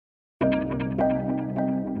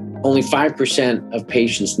only 5% of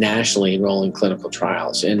patients nationally enroll in clinical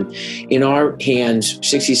trials. And in our hands,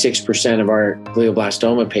 66% of our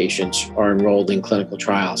glioblastoma patients are enrolled in clinical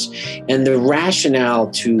trials. And the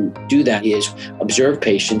rationale to do that is observe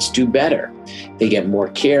patients do better. They get more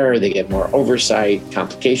care, they get more oversight,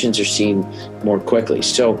 complications are seen more quickly.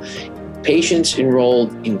 So patients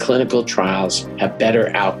enrolled in clinical trials have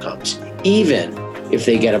better outcomes, even if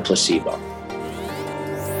they get a placebo.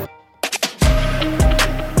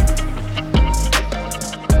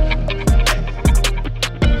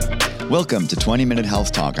 Welcome to 20-Minute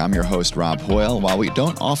Health Talk. I'm your host, Rob Hoyle. While we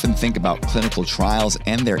don't often think about clinical trials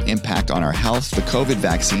and their impact on our health, the COVID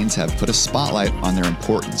vaccines have put a spotlight on their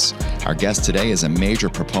importance. Our guest today is a major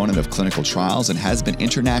proponent of clinical trials and has been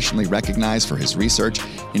internationally recognized for his research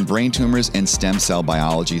in brain tumors and stem cell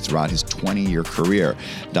biology throughout his 20-year career.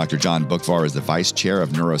 Dr. John Bukvar is the Vice Chair of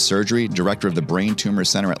Neurosurgery, Director of the Brain Tumor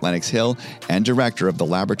Center at Lenox Hill, and Director of the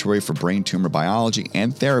Laboratory for Brain Tumor Biology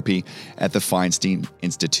and Therapy at the Feinstein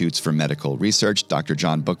Institutes for Medical Research. Dr.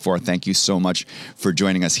 John Bukvar, thank you so much for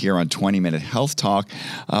joining us here on 20-Minute Health Talk.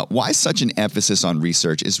 Why such an emphasis on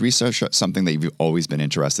research? Is research something that you've always been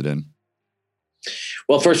interested in?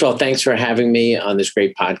 Well, first of all, thanks for having me on this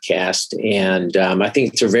great podcast. And I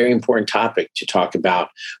think it's a very important topic to talk about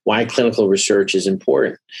why clinical research is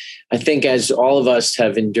important. I think as all of us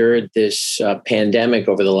have endured this pandemic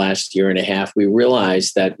over the last year and a half, we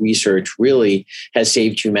realize that research really has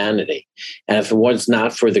saved humanity. And if it was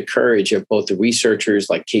not for the courage of both the researchers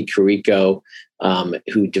like Kate Carrico,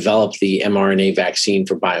 who developed the mRNA vaccine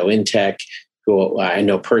for BioNTech, who I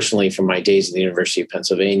know personally from my days at the University of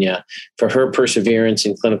Pennsylvania, for her perseverance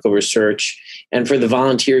in clinical research, and for the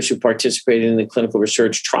volunteers who participated in the clinical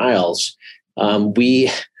research trials, we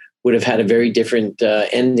would have had a very different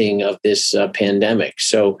ending of this pandemic.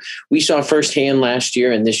 So we saw firsthand last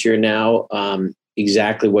year and this year now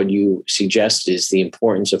exactly what you suggested is the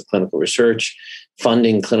importance of clinical research,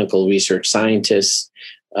 funding clinical research scientists,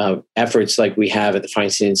 efforts like we have at the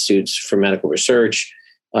Feinstein Institutes for Medical Research,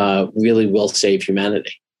 really will save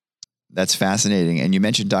humanity. That's fascinating. And you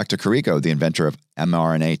mentioned Dr. Carrico, the inventor of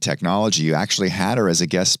mRNA technology. You actually had her as a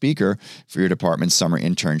guest speaker for your department's summer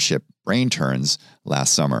internship, Brain Turns,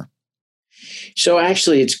 last summer. So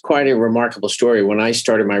actually, it's quite a remarkable story. When I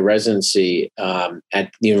started my residency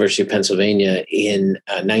at the University of Pennsylvania in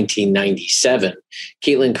 1997,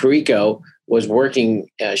 Caitlin Carrico was working,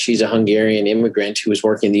 she's a Hungarian immigrant who was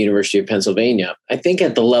working at the University of Pennsylvania, I think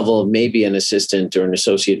at the level of maybe an assistant or an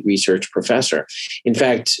associate research professor. In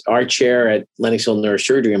fact, our chair at Lenox Hill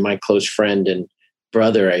Neurosurgery and my close friend and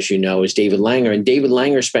brother, as you know, is David Langer. And David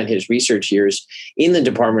Langer spent his research years in the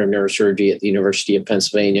Department of Neurosurgery at the University of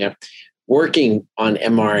Pennsylvania, working on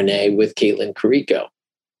mRNA with Caitlin Carrico.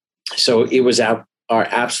 So it was our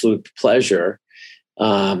absolute pleasure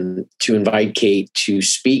to invite Kate to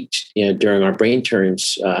speak during our Brain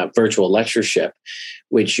Turns virtual lectureship,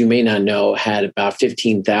 which you may not know had about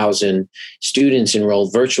 15,000 students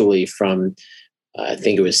enrolled virtually from, I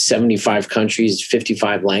think it was 75 countries,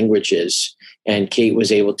 55 languages. And Kate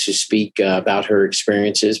was able to speak about her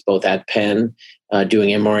experiences both at Penn, doing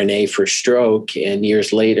mRNA for stroke, and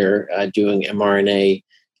years later doing mRNA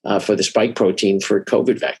for the spike protein for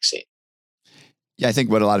COVID vaccine. Yeah, I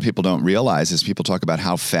think what a lot of people don't realize is people talk about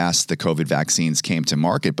how fast the COVID vaccines came to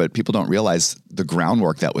market, but people don't realize the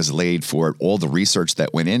groundwork that was laid for it. All the research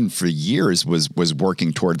that went in for years was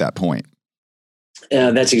working toward that point.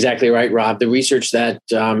 That's exactly right, Rob. The research that,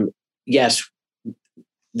 yes,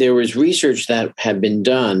 there was research that had been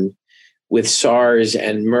done with SARS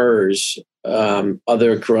and MERS,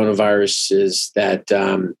 other coronaviruses that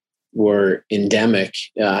were endemic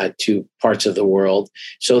to parts of the world.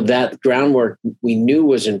 So that groundwork we knew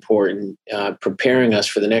was important, preparing us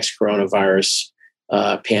for the next coronavirus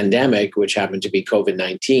pandemic, which happened to be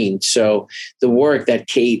COVID-19. So the work that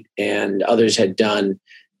Kate and others had done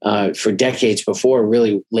for decades before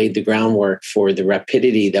really laid the groundwork for the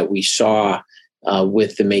rapidity that we saw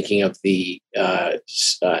with the making of the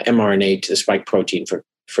mRNA to the spike protein for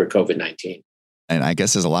COVID-19. And I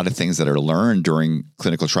guess there's a lot of things that are learned during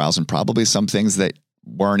clinical trials and probably some things that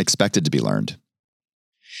weren't expected to be learned.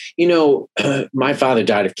 You know, my father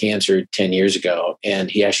died of cancer 10 years ago,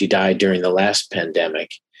 and he actually died during the last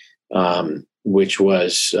pandemic, which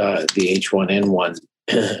was the H1N1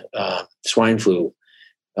 swine flu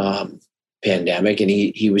pandemic. And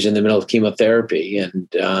he was in the middle of chemotherapy.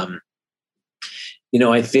 And,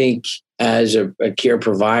 I think as a care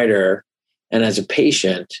provider and as a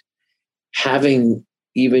patient, having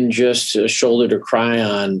even just a shoulder to cry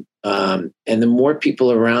on, and the more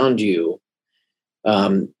people around you,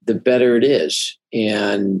 the better it is.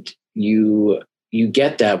 And you you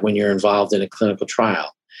get that when you're involved in a clinical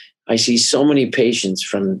trial. I see so many patients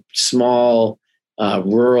from small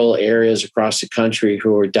rural areas across the country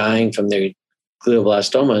who are dying from their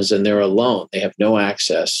glioblastomas, and they're alone. They have no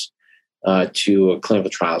access to a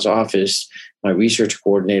clinical trials office. My research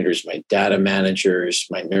coordinators, my data managers,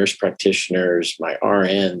 my nurse practitioners, my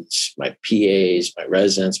RNs, my PAs, my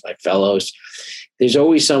residents, my fellows. There's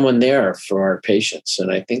always someone there for our patients.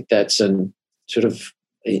 And I think that's an sort of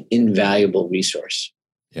invaluable resource.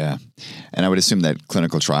 Yeah. And I would assume that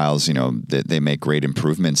clinical trials, that they make great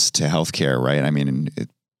improvements to healthcare, right? I mean,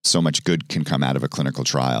 so much good can come out of a clinical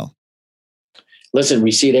trial. Listen,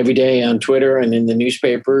 we see it every day on Twitter and in the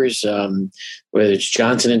newspapers, whether it's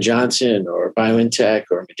Johnson & Johnson or BioNTech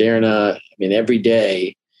or Moderna. I mean, every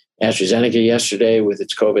day, AstraZeneca yesterday with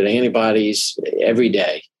its COVID antibodies, every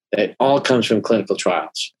day, that all comes from clinical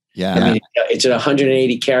trials. Yeah. I mean, it's a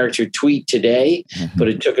 180 character tweet today, but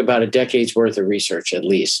it took about a decade's worth of research at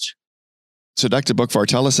least. So Dr. Boockvar,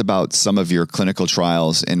 tell us about some of your clinical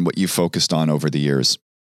trials and what you focused on over the years.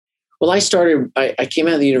 Well, I came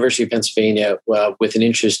out of the University of Pennsylvania with an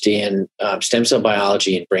interest in stem cell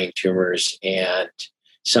biology and brain tumors and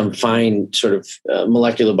some fine sort of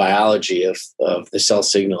molecular biology of the cell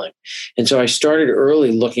signaling. And so I started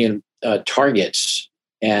early looking at targets.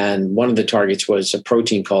 And one of the targets was a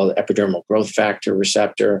protein called epidermal growth factor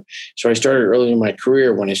receptor. So I started early in my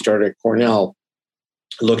career when I started at Cornell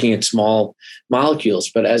looking at small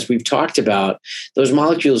molecules. But as we've talked about, those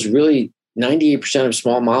molecules really 98% of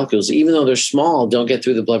small molecules, even though they're small, don't get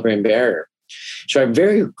through the blood-brain barrier. So I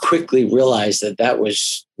very quickly realized that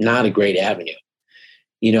was not a great avenue.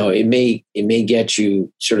 It may get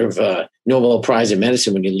you sort of a Nobel Prize in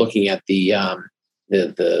medicine when you're looking at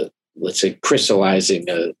the let's say crystallizing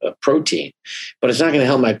a protein, but it's not going to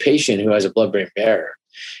help my patient who has a blood-brain barrier.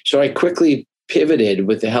 So I quickly pivoted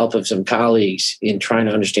with the help of some colleagues in trying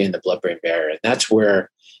to understand the blood-brain barrier. And that's where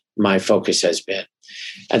my focus has been.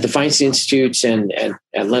 At the Feinstein Institutes and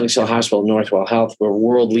at Lenox Hill Hospital, Northwell Health, we're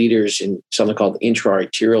world leaders in something called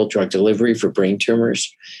intra-arterial drug delivery for brain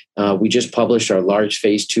tumors. We just published our large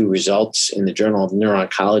phase 2 results in the Journal of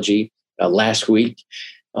Neuro-Oncology last week.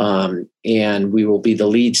 And we will be the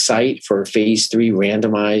lead site for a phase 3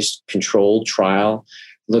 randomized controlled trial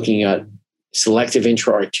looking at selective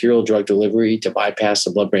intra-arterial drug delivery to bypass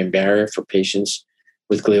the blood-brain barrier for patients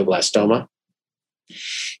with glioblastoma.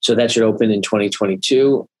 So that should open in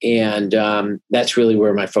 2022. And that's really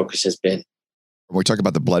where my focus has been. When we talk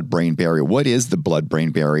about the blood-brain barrier, what is the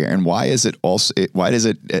blood-brain barrier and why does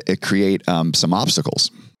it create some obstacles?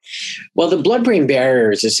 Well, the blood-brain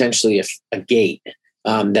barrier is essentially a gate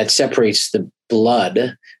that separates the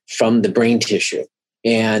blood from the brain tissue.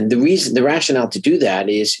 And the rationale to do that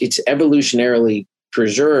is it's evolutionarily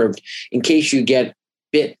preserved in case you get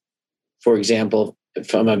bit, for example,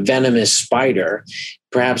 from a venomous spider.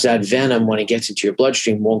 Perhaps that venom, when it gets into your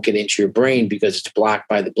bloodstream, won't get into your brain because it's blocked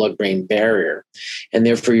by the blood-brain barrier. And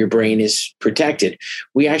therefore, your brain is protected.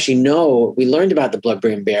 We learned about the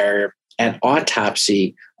blood-brain barrier at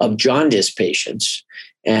autopsy of jaundice patients.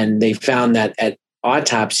 And they found that at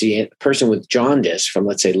autopsy, a person with jaundice from,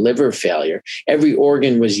 let's say, liver failure, every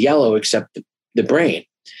organ was yellow except the brain.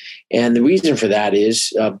 And the reason for that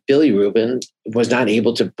is bilirubin was not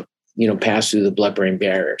able to pass through the blood-brain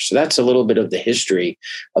barrier. So that's a little bit of the history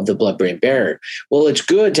of the blood-brain barrier. Well, it's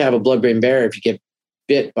good to have a blood-brain barrier if you get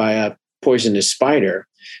bit by a poisonous spider,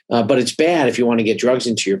 but it's bad if you want to get drugs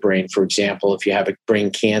into your brain. For example, if you have a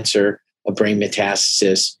brain cancer, a brain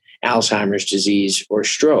metastasis, Alzheimer's disease, or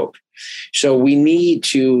stroke. So we need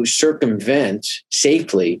to circumvent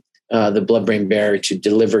safely the blood-brain barrier to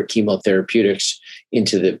deliver chemotherapeutics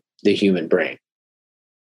into the human brain.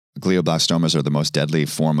 Glioblastomas are the most deadly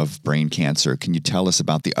form of brain cancer. Can you tell us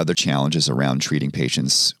about the other challenges around treating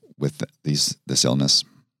patients with this illness?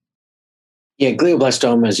 Yeah,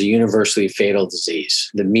 glioblastoma is a universally fatal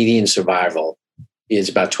disease. The median survival is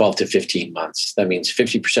about 12 to 15 months. That means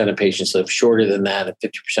 50% of patients live shorter than that, and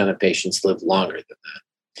 50% of patients live longer than that.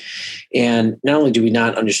 And not only do we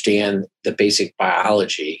not understand the basic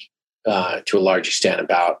biology to a large extent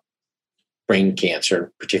about brain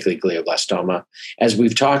cancer, particularly glioblastoma, as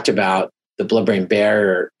we've talked about, the blood-brain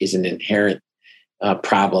barrier is an inherent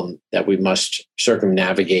problem that we must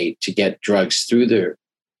circumnavigate to get drugs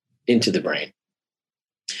into the brain.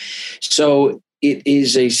 So it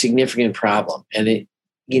is a significant problem, and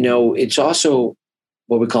it's also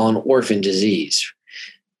what we call an orphan disease.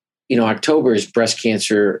 October is Breast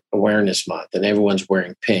Cancer Awareness Month, and everyone's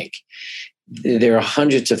wearing pink. There are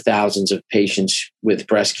hundreds of thousands of patients with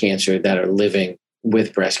breast cancer that are living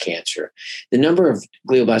with breast cancer. The number of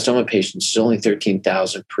glioblastoma patients is only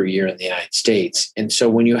 13,000 per year in the United States. And so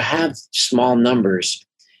when you have small numbers,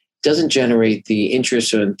 it doesn't generate the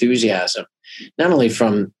interest or enthusiasm, not only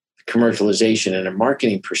from commercialization and a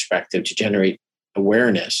marketing perspective to generate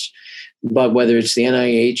awareness, but whether it's the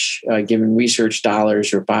NIH giving research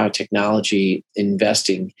dollars or biotechnology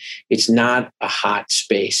investing, it's not a hot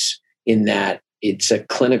space in that it's a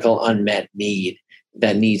clinical unmet need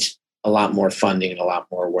that needs a lot more funding and a lot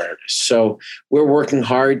more awareness. So we're working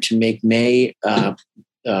hard to make May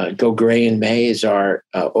go gray in May is our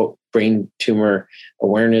brain tumor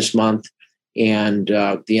awareness month. And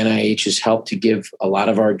the NIH has helped to give a lot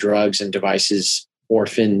of our drugs and devices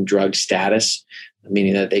orphan drug status,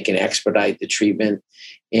 meaning that they can expedite the treatment.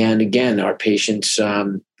 And again, our patients,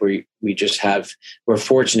 we're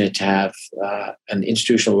fortunate to have an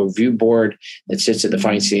institutional review board that sits at the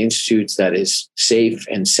Feinstein Institutes that is safe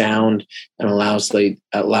and sound and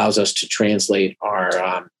allows us to translate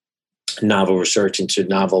our novel research into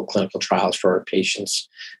novel clinical trials for our patients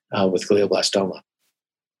with glioblastoma.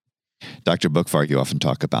 Dr. Boockfart, you often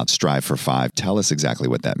talk about Strive for 5. Tell us exactly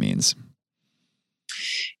what that means.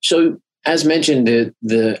 So, as mentioned,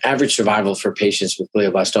 the average survival for patients with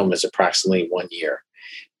glioblastoma is approximately 1 year.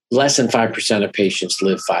 Less than 5% of patients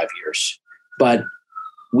live 5 years. But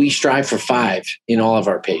we strive for 5 in all of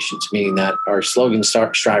our patients, meaning that our slogan,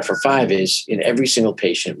 Strive for 5, is in every single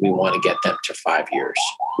patient, we want to get them to 5 years.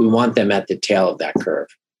 We want them at the tail of that curve.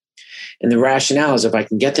 And the rationale is if I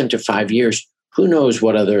can get them to 5 years, who knows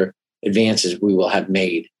what other advances we will have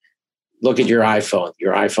made. Look at your iPhone.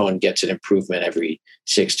 Your iPhone gets an improvement every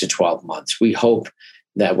 6 to 12 months. We hope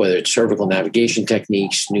that whether it's cervical navigation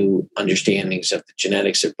techniques, new understandings of the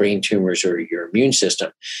genetics of brain tumors or your immune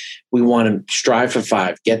system, we want to strive for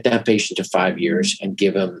 5, get that patient to 5 years and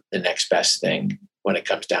give them the next best thing when it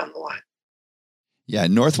comes down the line. Yeah,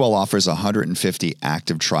 Northwell offers 150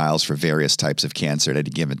 active trials for various types of cancer at any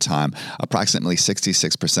given time. Approximately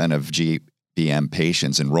 66% of GBM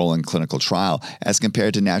patients enroll in clinical trial as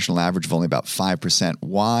compared to national average of only about 5%.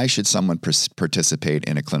 Why should someone participate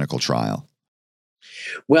in a clinical trial?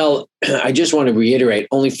 Well, I just want to reiterate,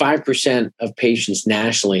 only 5% of patients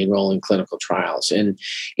nationally enroll in clinical trials. And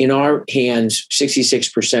in our hands,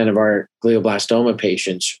 66% of our glioblastoma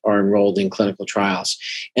patients are enrolled in clinical trials.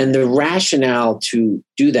 And the rationale to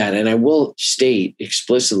do that, and I will state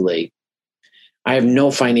explicitly, I have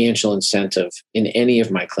no financial incentive in any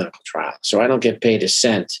of my clinical trials. So I don't get paid a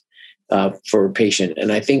cent for a patient.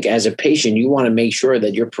 And I think as a patient, you want to make sure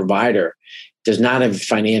that your provider does not have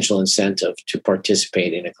financial incentive to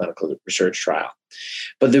participate in a clinical research trial.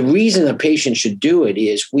 But the reason a patient should do it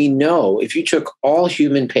is we know if you took all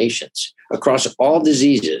human patients across all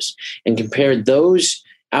diseases and compared those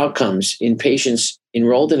outcomes in patients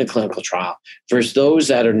enrolled in a clinical trial versus those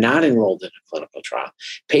that are not enrolled in a clinical trial,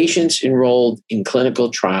 patients enrolled in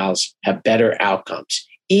clinical trials have better outcomes,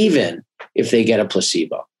 even if they get a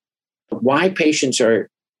placebo. Why patients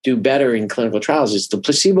do better in clinical trials is the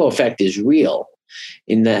placebo effect is real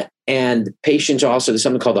in that. And patients also, there's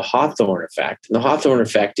something called the Hawthorne effect. And the Hawthorne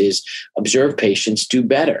effect is observed patients do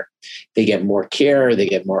better. They get more care, they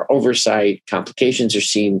get more oversight, complications are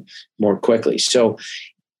seen more quickly. So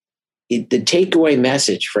the takeaway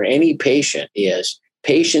message for any patient is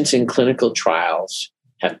patients in clinical trials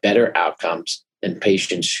have better outcomes than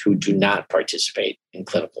patients who do not participate in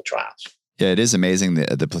clinical trials. Yeah, it is amazing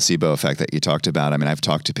the placebo effect that you talked about. I mean, I've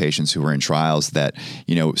talked to patients who were in trials that,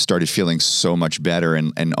 started feeling so much better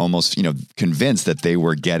and almost, convinced that they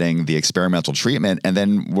were getting the experimental treatment and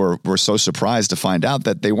then were so surprised to find out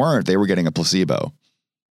that they weren't. They were getting a placebo.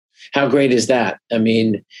 How great is that? I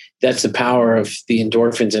mean, that's the power of the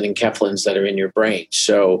endorphins and enkephalins that are in your brain.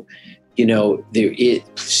 So, the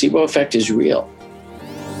placebo effect is real.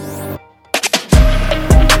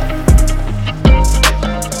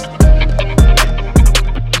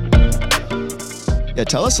 Yeah,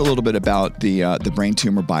 tell us a little bit about the Brain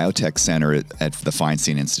Tumor Biotech Center at the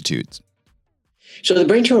Feinstein Institute. So the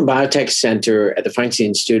Brain Tumor Biotech Center at the Feinstein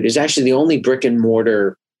Institute is actually the only brick and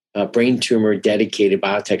mortar brain tumor dedicated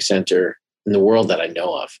biotech center in the world that I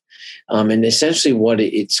know of. And essentially what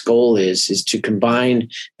its goal is to combine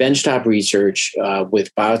benchtop research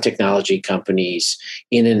with biotechnology companies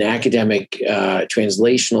in an academic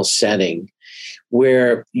translational setting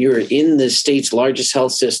where you're in the state's largest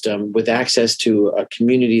health system with access to a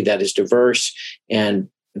community that is diverse. And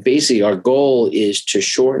basically our goal is to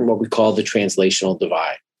shorten what we call the translational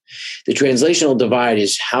divide. The translational divide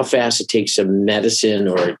is how fast it takes a medicine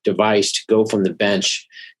or a device to go from the bench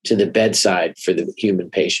to the bedside for the human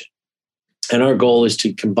patient. And our goal is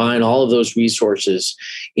to combine all of those resources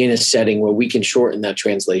in a setting where we can shorten that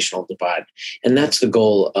translational divide. And that's the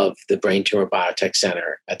goal of the Brain Tumor Biotech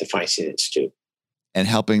Center at the Feinstein Institute. And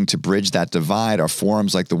helping to bridge that divide are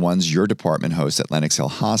forums like the ones your department hosts at Lenox Hill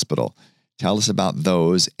Hospital. Tell us about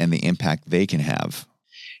those and the impact they can have.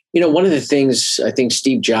 One of the things I think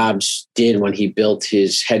Steve Jobs did when he built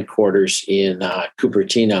his headquarters in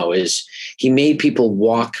Cupertino is he made people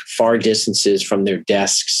walk far distances from their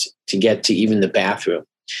desks to get to even the bathroom.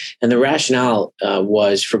 And the rationale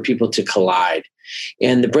was for people to collide.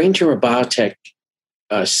 And the Brain Tumor Biotech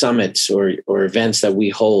summits or events that we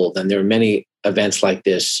hold, and there are many events like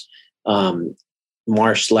this,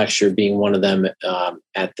 Marsh Lecture being one of them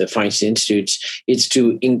at the Feinstein Institutes, it's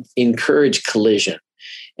to encourage collision.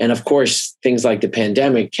 And of course, things like the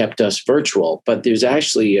pandemic kept us virtual, but there's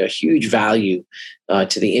actually a huge value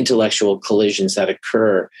to the intellectual collisions that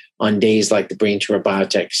occur on days like the Brain Tumor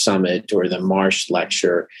Biotech Summit or the Marsh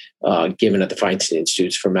Lecture given at the Feinstein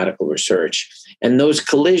Institutes for Medical Research. And those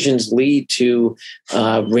collisions lead to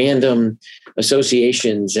random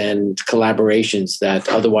associations and collaborations that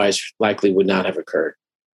otherwise likely would not have occurred.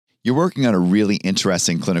 You're working on a really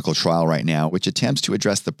interesting clinical trial right now, which attempts to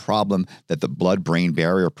address the problem that the blood-brain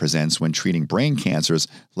barrier presents when treating brain cancers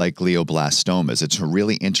like glioblastomas. It's a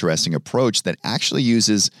really interesting approach that actually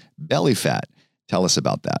uses belly fat. Tell us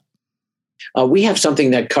about that. We have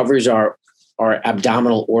something that covers our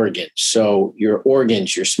abdominal organs. So your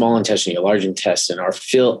organs, your small intestine, your large intestine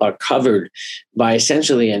are covered by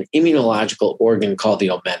essentially an immunological organ called the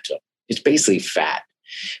omentum. It's basically fat.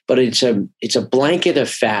 But it's a blanket of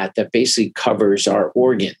fat that basically covers our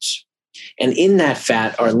organs. And in that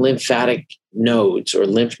fat are lymphatic nodes or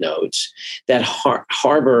lymph nodes that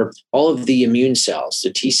harbor all of the immune cells,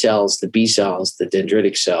 the T cells, the B cells, the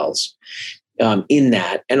dendritic cells in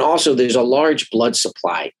that. And also there's a large blood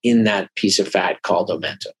supply in that piece of fat called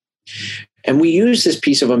omentum. And we use this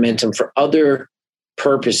piece of omentum for other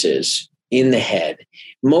purposes in the head,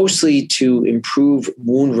 mostly to improve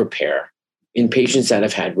wound repair in patients that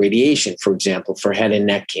have had radiation, for example, for head and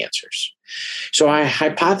neck cancers. So I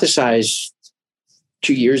hypothesized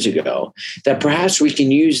 2 years ago that perhaps we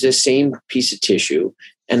can use this same piece of tissue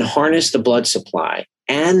and harness the blood supply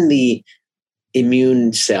and the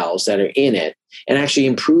immune cells that are in it and actually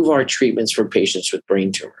improve our treatments for patients with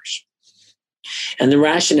brain tumors. And the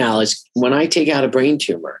rationale is when I take out a brain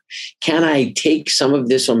tumor, can I take some of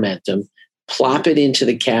this omentum, plop it into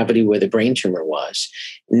the cavity where the brain tumor was?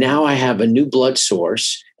 Now I have a new blood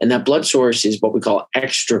source, and that blood source is what we call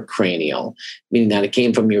extracranial, meaning that it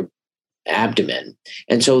came from your abdomen.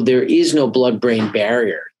 And so there is no blood-brain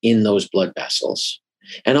barrier in those blood vessels.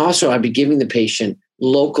 And also I'd be giving the patient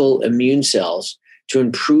local immune cells to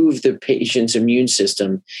improve the patient's immune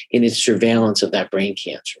system in its surveillance of that brain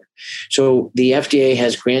cancer. So the FDA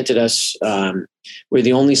has granted us, we're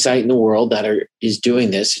the only site in the world that is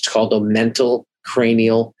doing this. It's called omental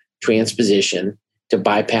cranial transposition to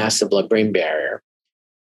bypass the blood-brain barrier.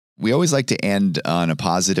 We always like to end on a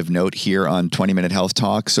positive note here on 20-Minute Health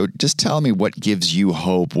Talk. So just tell me what gives you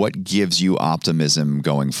hope, what gives you optimism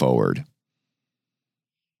going forward?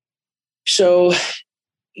 So,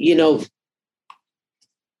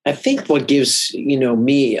 I think what gives,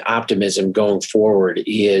 me optimism going forward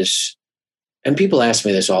is, and people ask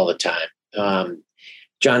me this all the time,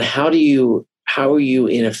 John, how are you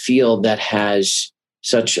in a field that has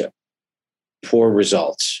such poor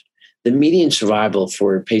results? The median survival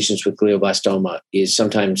for patients with glioblastoma is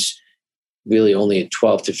sometimes really only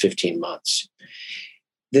 12 to 15 months.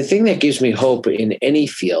 The thing that gives me hope in any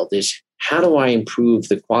field is how do I improve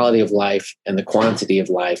the quality of life and the quantity of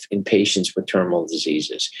life in patients with terminal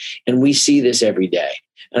diseases? And we see this every day.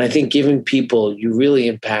 And I think giving people, you really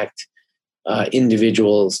impact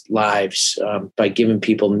individuals' lives by giving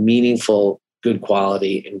people meaningful, good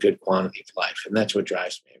quality and good quantity of life. And that's what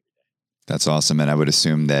drives me every day. That's awesome. And I would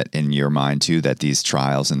assume that in your mind too, that these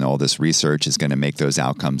trials and all this research is going to make those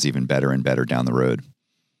outcomes even better and better down the road.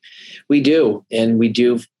 We do. And we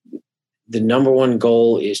do. The number one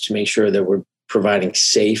goal is to make sure that we're providing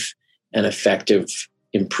safe and effective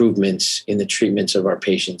improvements in the treatments of our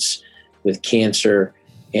patients with cancer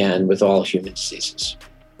and with all human diseases.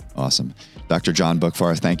 Awesome. Dr. John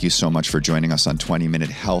Boockvar, thank you so much for joining us on 20-Minute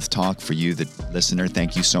Health Talk. For you, the listener,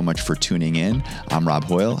 thank you so much for tuning in. I'm Rob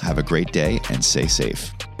Hoyle. Have a great day and stay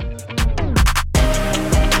safe.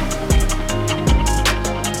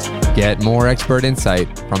 Get more expert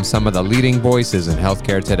insight from some of the leading voices in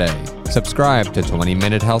healthcare today. Subscribe to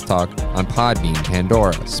 20-Minute Health Talk on Podbean,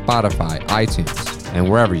 Pandora, Spotify, iTunes, and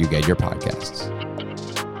wherever you get your podcasts.